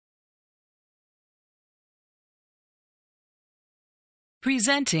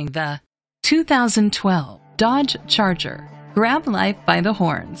Presenting the 2012 Dodge Charger. Grab life by the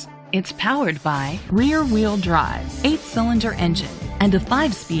horns. It's powered by rear-wheel drive, 8-cylinder engine, and a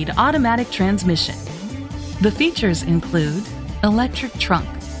 5-speed automatic transmission. The features include electric trunk,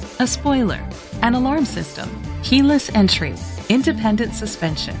 a spoiler, an alarm system, keyless entry, independent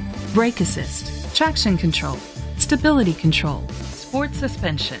suspension, brake assist, traction control, stability control, sport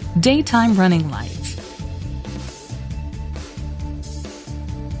suspension, daytime running lights.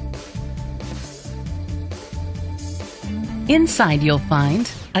 Inside you'll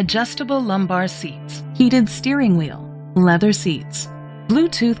find adjustable lumbar seats, heated steering wheel, leather seats,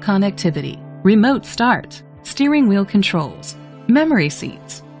 Bluetooth connectivity, remote start, steering wheel controls, memory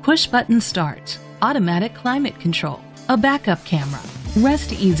seats, push-button start, automatic climate control, a backup camera.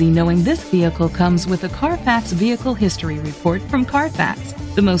 Rest easy knowing this vehicle comes with a Carfax Vehicle History Report from Carfax,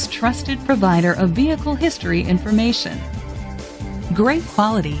 the most trusted provider of vehicle history information. Great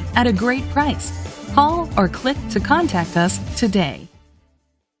quality at a great price. Call or click to contact us today.